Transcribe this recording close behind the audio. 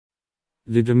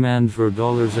The demand for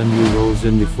dollars and euros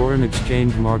in the foreign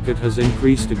exchange market has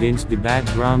increased against the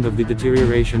background of the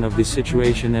deterioration of the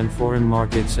situation in foreign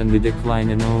markets and the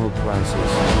decline in oil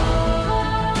prices.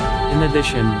 In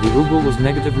addition, the ruble was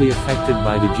negatively affected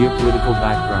by the geopolitical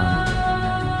background.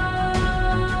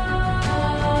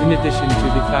 In addition to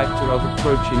the factor of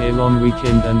approaching a long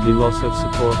weekend and the loss of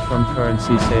support from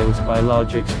currency sales by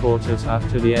large exporters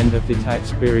after the end of the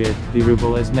tax period, the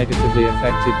ruble is negatively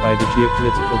affected by the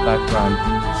geopolitical background,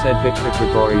 said Viktor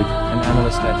Grigoriev, an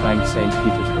analyst at Bank St.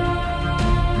 Petersburg.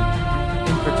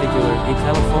 In particular, a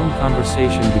telephone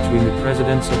conversation between the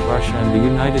presidents of Russia and the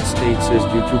United States is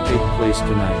due to take place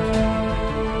tonight.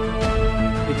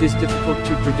 It is difficult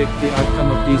to predict the outcome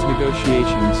of these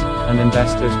negotiations, and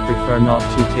investors prefer not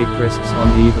to take risks on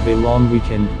the eve of a long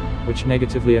weekend, which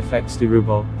negatively affects the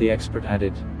ruble, the expert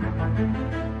added.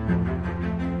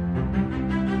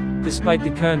 Despite the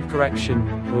current correction,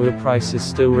 oil prices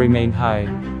still remain high,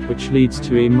 which leads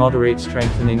to a moderate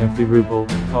strengthening of the ruble.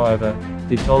 However,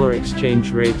 the dollar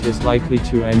exchange rate is likely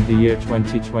to end the year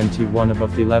 2021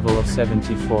 above the level of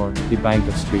 74, the Bank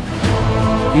of St.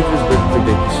 Petersburg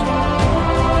predicts.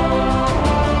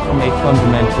 From a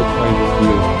fundamental point of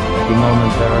view, at the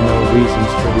moment there are no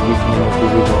reasons for the weakening of the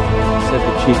ruble, said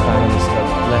the chief analyst of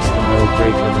less than or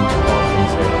greater than $2.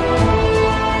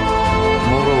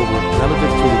 Moreover,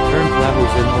 relative to the current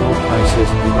levels in oil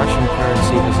prices, the Russian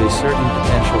currency has a certain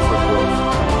potential for growth.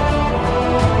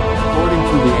 According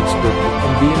to the expert, it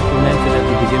can be implemented at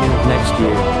the beginning of next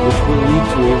year, which will lead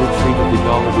to a retreat of the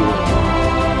dollar below.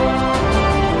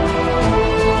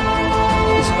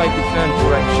 Despite the current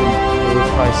correction, oil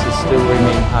prices still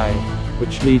remain high,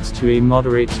 which leads to a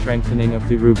moderate strengthening of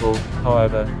the ruble.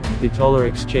 However, the dollar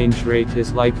exchange rate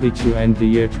is likely to end the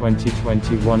year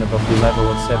 2021 above the level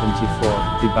of 74,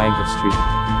 the Bank of St.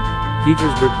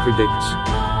 Petersburg predicts.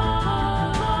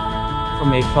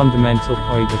 From a fundamental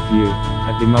point of view,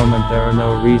 at the moment there are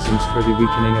no reasons for the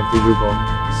weakening of the ruble,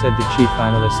 said the chief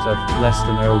analyst of less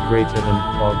than or greater than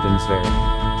 $2.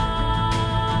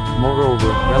 Moreover,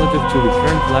 relative to the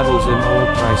current levels in oil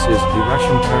prices, the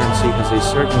Russian currency has a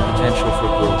certain potential for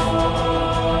growth.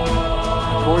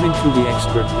 According to the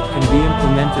expert, it can be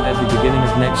implemented at the beginning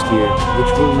of next year,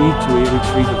 which will lead to a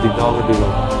retreat of the dollar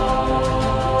below.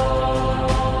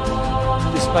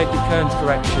 Despite the current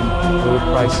correction, oil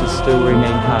prices still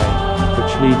remain high, which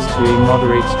leads to a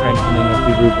moderate strengthening of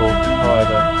the ruble.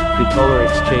 However, the dollar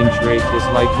exchange rate is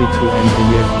likely to end the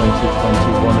year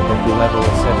 2021 above the level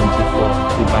of 74,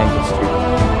 the Bank of St.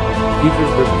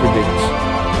 Petersburg predicts.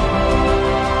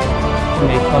 From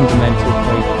a fundamental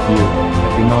point of view,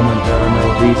 at the moment there are no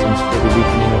reasons for the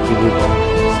weakening of the ruble,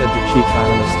 said the chief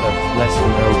analyst of less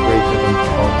than or greater than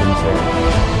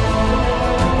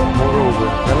 $2. Moreover,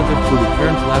 relative to the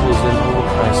current levels in oil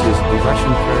prices, the Russian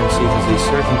currency has a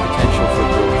certain potential for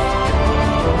growth.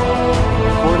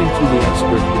 According to the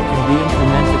expert, it can be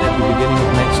implemented at the beginning of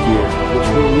next year, which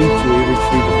will lead to a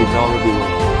retreat of the dollar below.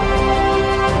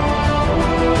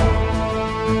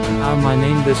 Hi, my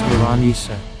name is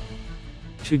Miranisa.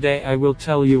 Today I will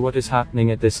tell you what is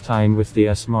happening at this time with the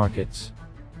US markets.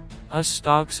 US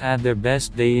stocks had their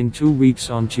best day in 2 weeks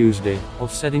on Tuesday,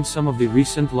 offsetting some of the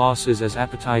recent losses as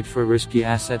appetite for risky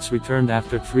assets returned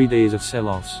after 3 days of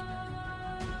sell-offs.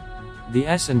 The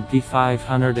S&P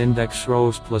 500 index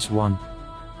rose plus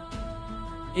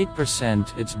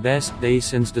 1.8%, its best day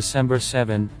since December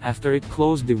 7, after it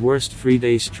closed the worst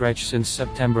 3-day stretch since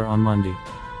September on Monday.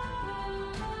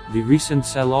 The recent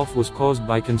sell-off was caused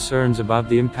by concerns about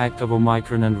the impact of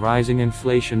Omicron and rising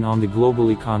inflation on the global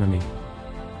economy.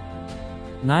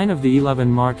 9 of the 11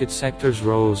 market sectors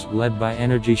rose, led by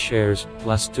energy shares,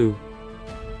 plus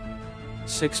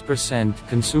 2.6%,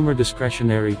 consumer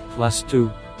discretionary, plus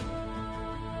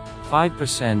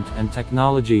 2.5%, and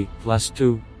technology, plus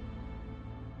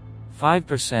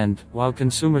 2.5%, while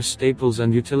consumer staples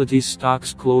and utilities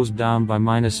stocks closed down by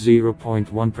minus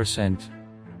 0.1%.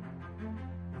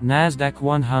 Nasdaq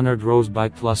 100 rose by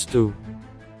plus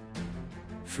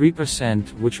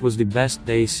 2.3%, which was the best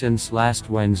day since last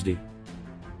Wednesday.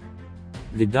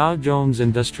 The Dow Jones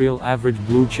Industrial Average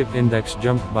Blue Chip Index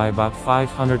jumped by about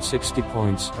 560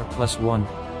 points, or plus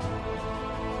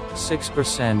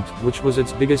 1.6%, which was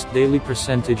its biggest daily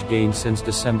percentage gain since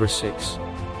December 6.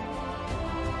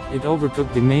 It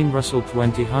overtook the main Russell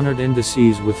 2000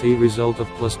 indices with a result of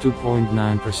plus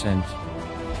 2.9%.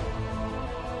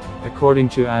 According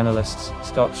to analysts,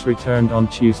 stocks returned on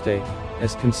Tuesday,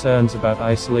 as concerns about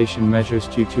isolation measures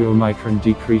due to Omicron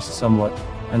decreased somewhat,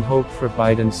 and hope for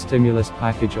Biden's stimulus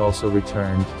package also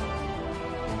returned.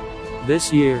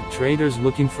 This year, traders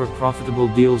looking for profitable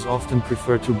deals often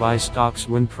prefer to buy stocks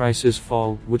when prices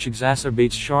fall, which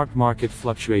exacerbates sharp market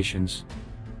fluctuations.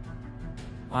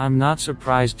 I'm not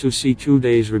surprised to see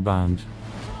today's rebound.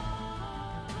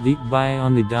 The "buy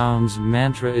on the downs"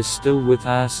 mantra is still with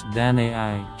us, Dan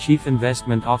Ai, Chief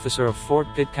Investment Officer of Fort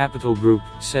Pitt Capital Group,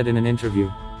 said in an interview.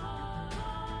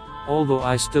 Although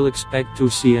I still expect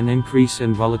to see an increase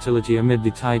in volatility amid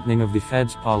the tightening of the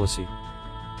Fed's policy.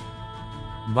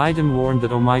 Biden warned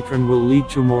that Omicron will lead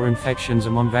to more infections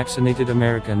among vaccinated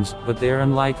Americans, but they are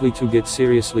unlikely to get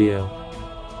seriously ill.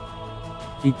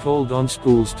 He called on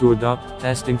schools to adopt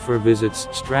testing for visits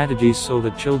strategies so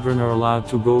that children are allowed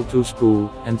to go to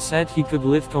school, and said he could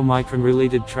lift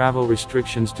Omicron-related travel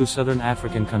restrictions to southern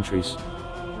African countries.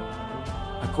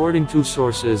 According to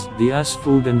sources, the U.S.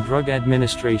 Food and Drug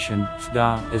Administration,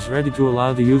 FDA, is ready to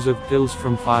allow the use of pills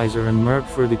from Pfizer and Merck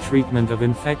for the treatment of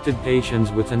infected patients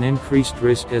with an increased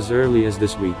risk as early as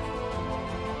this week.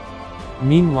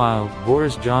 Meanwhile,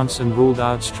 Boris Johnson ruled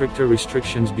out stricter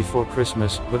restrictions before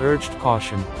Christmas, but urged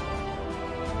caution.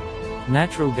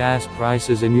 Natural gas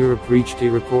prices in Europe reached a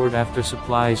record after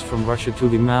supplies from Russia to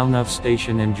the Malnov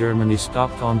station in Germany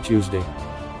stopped on Tuesday.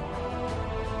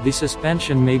 The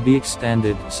suspension may be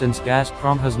extended, since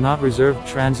Gazprom has not reserved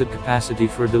transit capacity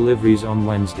for deliveries on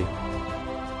Wednesday.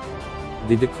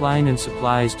 The decline in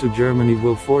supplies to Germany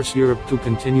will force Europe to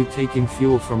continue taking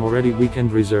fuel from already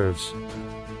weakened reserves.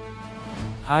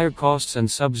 Higher costs and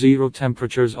sub-zero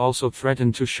temperatures also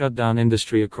threaten to shut down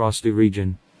industry across the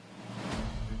region.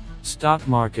 Stock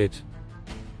market.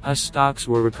 As stocks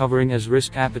were recovering as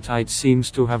risk appetite seems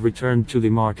to have returned to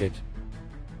the market.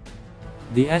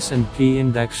 The S&P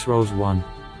index rose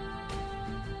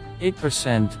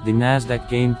 1.8%, the Nasdaq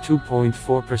gained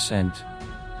 2.4%.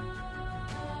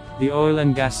 The oil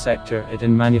and gas sector, it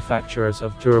and manufacturers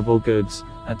of durable goods,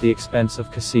 at the expense of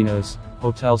casinos,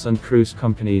 hotels and cruise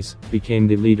companies, became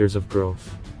the leaders of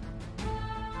growth.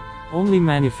 Only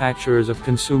manufacturers of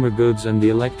consumer goods and the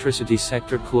electricity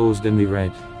sector closed in the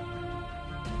red.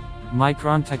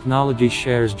 Micron Technology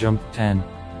shares jumped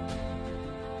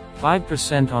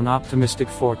 10.5% on optimistic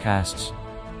forecasts.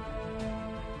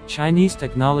 Chinese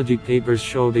technology papers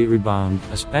showed a rebound,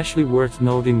 especially worth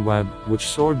noting Web, which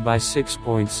soared by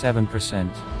 6.7%.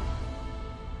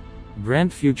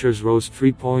 Brent futures rose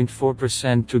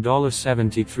 3.4% to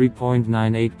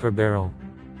 $73.98 per barrel.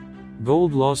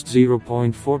 Gold lost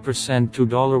 0.4% to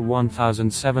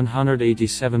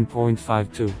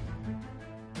 $1,787.52.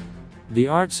 The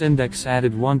Arts Index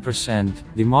added 1%,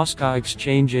 the Moscow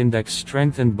Exchange Index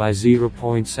strengthened by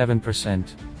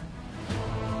 0.7%.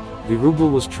 The ruble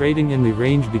was trading in the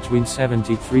range between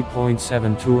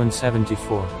 73.72 and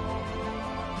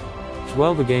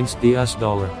 74.12 against the US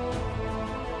dollar.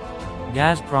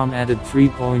 Gazprom added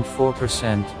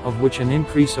 3.4%, of which an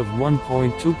increase of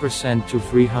 1.2% to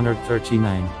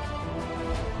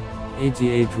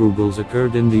 339.88 rubles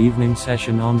occurred in the evening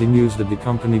session on the news that the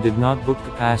company did not book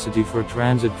capacity for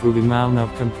transit through the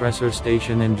Malnov compressor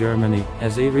station in Germany,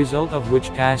 as a result of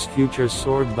which cash futures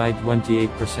soared by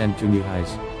 28% to new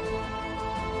highs.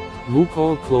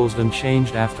 Lukoil closed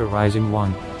unchanged after rising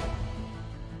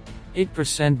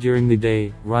 1.8% during the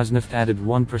day. Rosneft added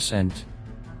 1%.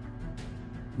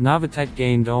 Novatek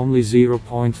gained only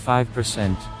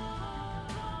 0.5%.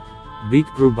 Beat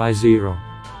grew by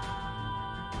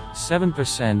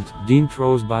 0.7%, Dient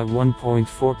rose by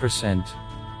 1.4%.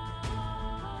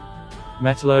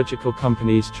 Metallurgical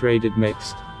companies traded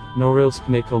mixed. Norilsk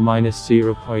nickel minus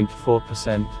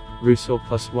 0.4%, Rusal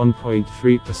plus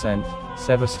 1.3%,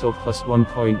 Sevastol plus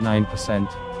 1.9%,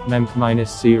 MEMC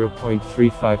minus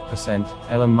 0.35%,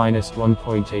 LM minus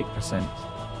 1.8%.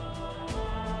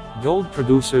 Gold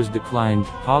producers declined,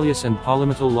 Polyus and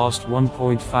Polymetal lost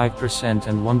 1.5%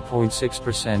 and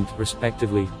 1.6%,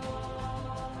 respectively.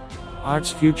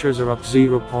 Arts futures are up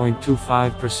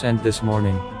 0.25% this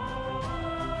morning.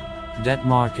 Debt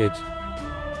market.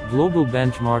 Global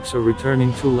benchmarks are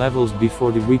returning to levels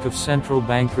before the week of central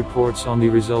bank reports on the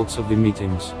results of the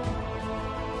meetings.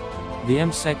 The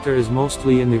M sector is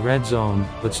mostly in the red zone,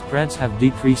 but spreads have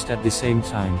decreased at the same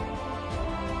time.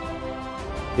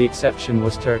 The exception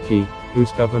was Turkey,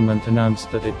 whose government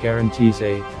announced that it guarantees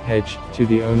a hedge to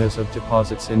the owners of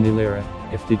deposits in the lira.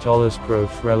 If the dollar's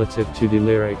growth relative to the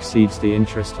lira exceeds the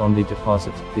interest on the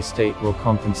deposit, the state will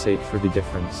compensate for the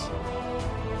difference.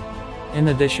 In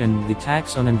addition, the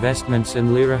tax on investments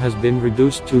in lira has been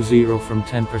reduced to 0 from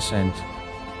 10%.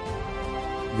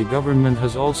 The government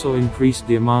has also increased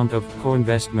the amount of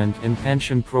co-investment in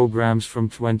pension programs from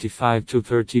 25 to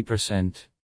 30%.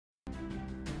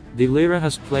 The lira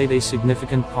has played a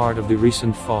significant part of the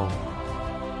recent fall.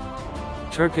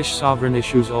 Turkish sovereign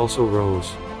issues also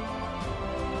rose.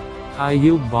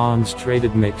 High-yield bonds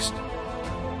traded mixed.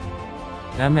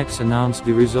 Amex announced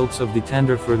the results of the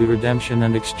tender for the redemption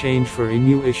and exchange for a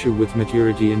new issue with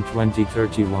maturity in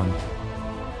 2031.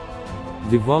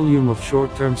 The volume of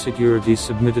short-term securities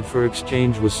submitted for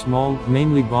exchange was small,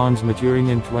 mainly bonds maturing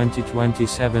in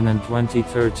 2027 and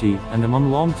 2030, and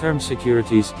among long-term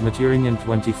securities, maturing in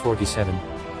 2047.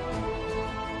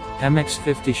 Amex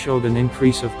 50 showed an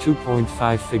increase of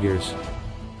 2.5 figures.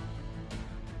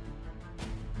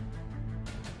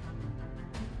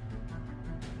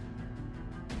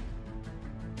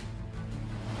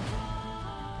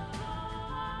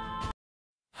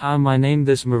 Hi, my name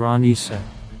is Maranisa.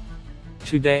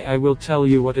 Today I will tell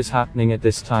you what is happening at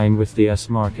this time with the US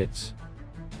markets.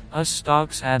 US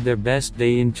stocks had their best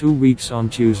day in 2 weeks on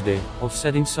Tuesday,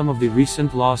 offsetting some of the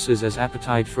recent losses as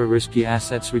appetite for risky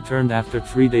assets returned after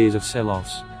 3 days of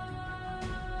sell-offs.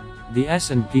 The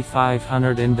S&P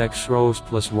 500 index rose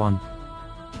plus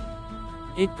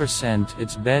 1.8%,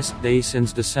 its best day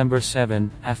since December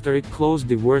 7, after it closed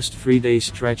the worst 3-day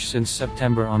stretch since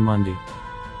September on Monday.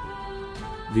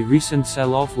 The recent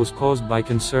sell-off was caused by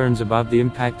concerns about the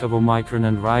impact of Omicron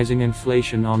and rising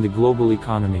inflation on the global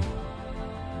economy.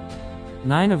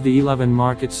 9 of the 11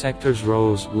 market sectors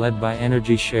rose, led by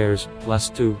energy shares, plus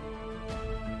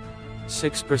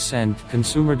 2.6%,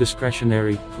 consumer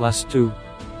discretionary, plus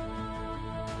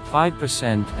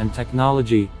 2.5%, and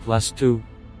technology, plus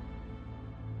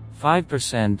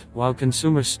 2.5%, while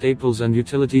consumer staples and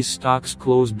utilities stocks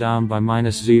closed down by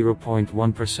minus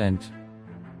 0.1%.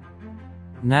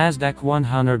 Nasdaq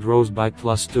 100 rose by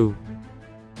plus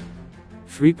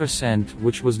 2.3%,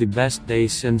 which was the best day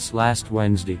since last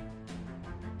Wednesday.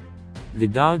 The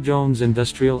Dow Jones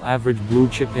Industrial Average Blue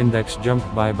Chip Index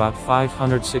jumped by about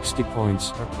 560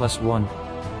 points, or plus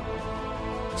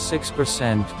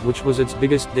 1.6%, which was its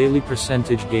biggest daily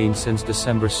percentage gain since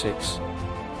December 6.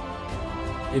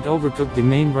 It overtook the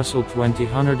main Russell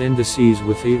 2000 indices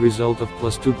with a result of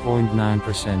plus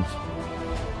 2.9%.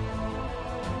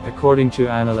 According to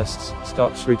analysts,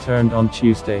 stocks returned on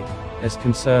Tuesday, as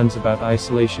concerns about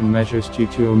isolation measures due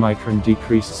to Omicron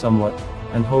decreased somewhat,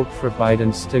 and hope for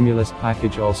Biden's stimulus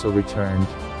package also returned.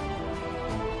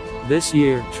 This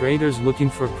year, traders looking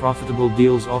for profitable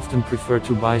deals often prefer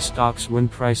to buy stocks when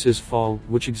prices fall,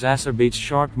 which exacerbates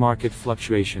sharp market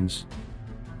fluctuations.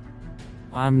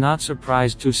 I'm not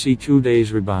surprised to see 2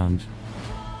 days rebound.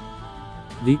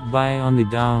 The buy on the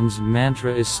downs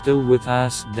mantra is still with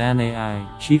us, Dan AI,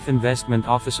 Chief Investment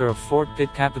Officer of Fort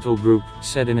Pitt Capital Group,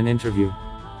 said in an interview.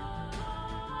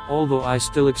 Although I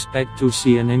still expect to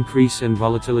see an increase in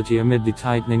volatility amid the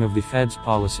tightening of the Fed's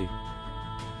policy.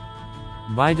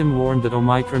 Biden warned that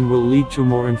Omicron will lead to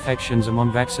more infections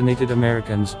among vaccinated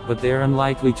Americans, but they are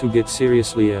unlikely to get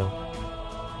seriously ill.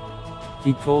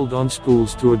 He called on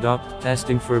schools to adopt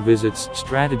testing for visits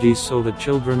strategies so that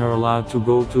children are allowed to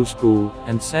go to school,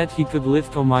 and said he could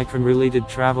lift Omicron-related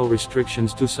travel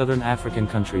restrictions to southern African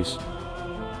countries.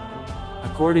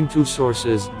 According to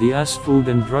sources, the US Food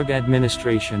and Drug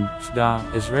Administration, FDA,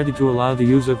 is ready to allow the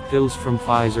use of pills from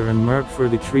Pfizer and Merck for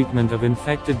the treatment of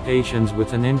infected patients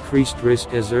with an increased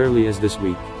risk as early as this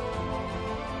week.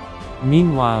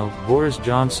 Meanwhile, Boris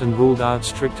Johnson ruled out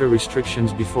stricter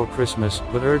restrictions before Christmas,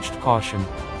 but urged caution.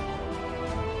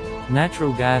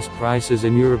 Natural gas prices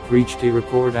in Europe reached a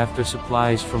record after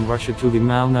supplies from Russia to the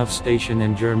Malnov station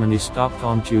in Germany stopped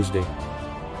on Tuesday.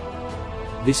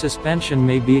 The suspension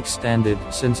may be extended,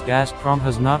 since Gazprom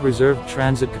has not reserved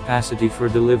transit capacity for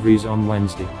deliveries on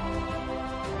Wednesday.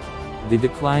 The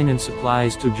decline in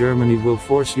supplies to Germany will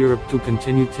force Europe to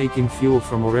continue taking fuel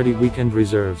from already weakened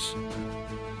reserves.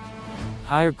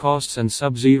 Higher costs and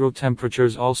sub-zero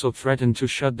temperatures also threaten to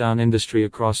shut down industry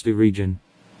across the region.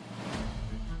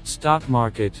 Stock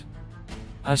market.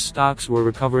 US stocks were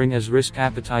recovering as risk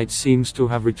appetite seems to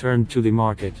have returned to the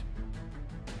market.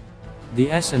 The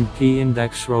S&P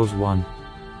index rose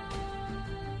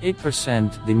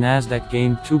 1.8%, the Nasdaq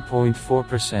gained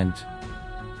 2.4%.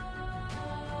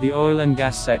 The oil and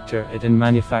gas sector, it and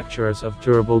manufacturers of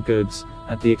durable goods,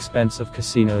 at the expense of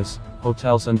casinos,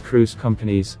 hotels and cruise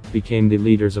companies, became the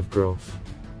leaders of growth.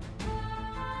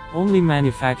 Only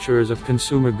manufacturers of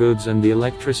consumer goods and the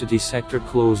electricity sector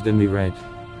closed in the red.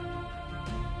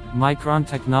 Micron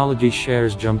Technology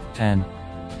shares jumped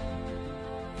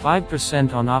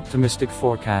 10.5% on optimistic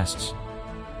forecasts.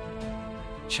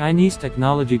 Chinese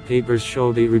technology papers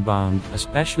showed a rebound,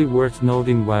 especially worth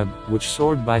noting Web, which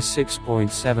soared by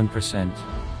 6.7%.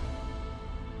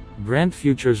 Brent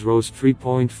futures rose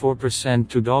 3.4%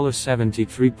 to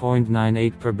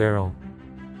 $73.98 per barrel.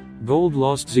 Gold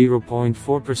lost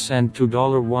 0.4% to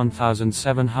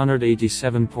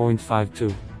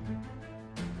 $1,787.52.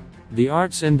 The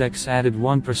Arts Index added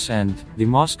 1%, the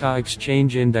Moscow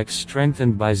Exchange Index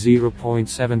strengthened by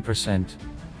 0.7%.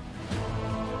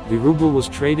 The ruble was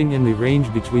trading in the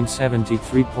range between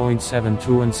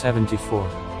 73.72 and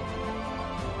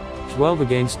 74.12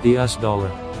 against the US dollar.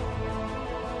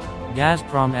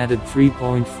 Gazprom added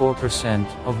 3.4%,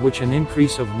 of which an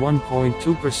increase of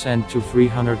 1.2% to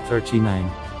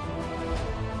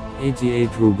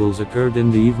 339.88 rubles occurred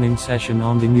in the evening session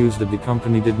on the news that the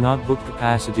company did not book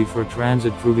capacity for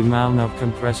transit through the Malnow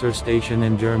compressor station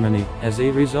in Germany, as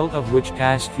a result of which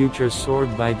gas futures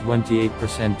soared by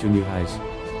 28% to new highs.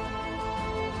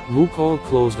 Lukoil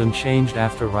closed unchanged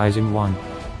after rising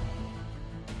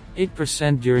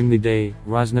 1.8% during the day.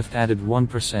 Rosneft added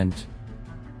 1%.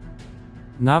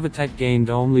 Novatek gained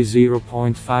only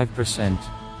 0.5%.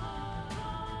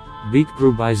 Beat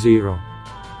grew by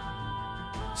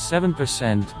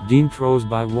 0.7%. Dient rose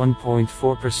by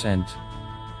 1.4%.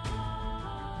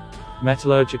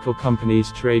 Metallurgical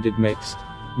companies traded mixed.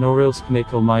 Norilsk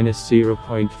nickel minus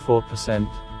 0.4%,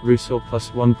 Rusal plus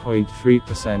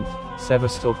 1.3%,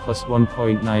 Sevastol plus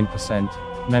 1.9%,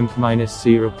 MEMC minus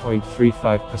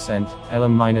 0.35%,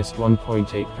 Elam minus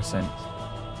 1.8%.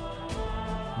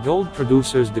 Gold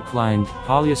producers declined.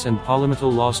 Polyus and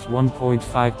Polymetal lost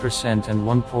 1.5% and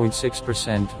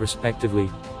 1.6%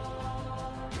 respectively.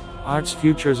 Arts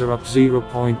futures are up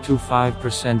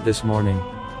 0.25% this morning.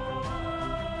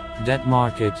 Debt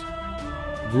market.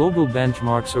 Global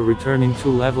benchmarks are returning to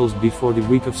levels before the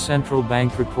week of central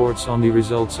bank reports on the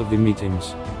results of the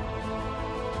meetings.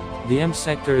 The M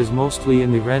sector is mostly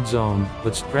in the red zone,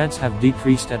 but spreads have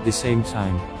decreased at the same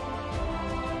time.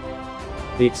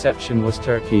 The exception was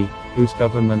Turkey, whose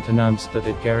government announced that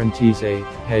it guarantees a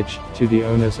hedge to the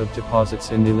owners of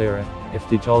deposits in the lira. If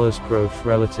the dollar's growth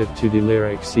relative to the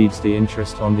lira exceeds the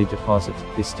interest on the deposit,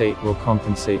 the state will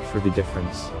compensate for the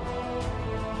difference.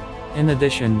 In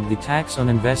addition, the tax on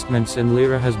investments in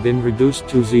lira has been reduced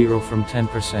to 0 from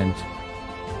 10%.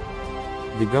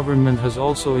 The government has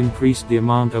also increased the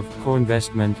amount of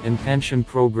co-investment in pension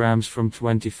programs from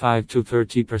 25 to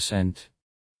 30%.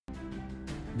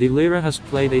 The lira has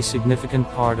played a significant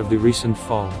part of the recent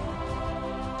fall.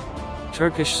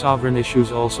 Turkish sovereign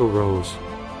issues also rose.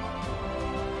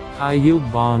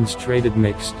 High-yield bonds traded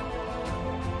mixed.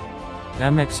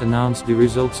 Amex announced the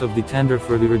results of the tender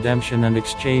for the redemption and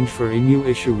exchange for a new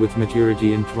issue with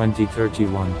maturity in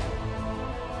 2031.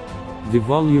 The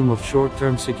volume of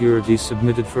short-term securities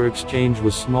submitted for exchange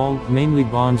was small, mainly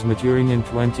bonds maturing in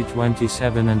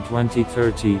 2027 and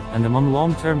 2030, and among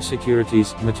long-term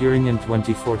securities, maturing in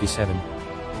 2047.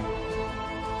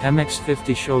 MX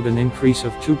 50 showed an increase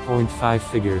of 2.5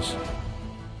 figures.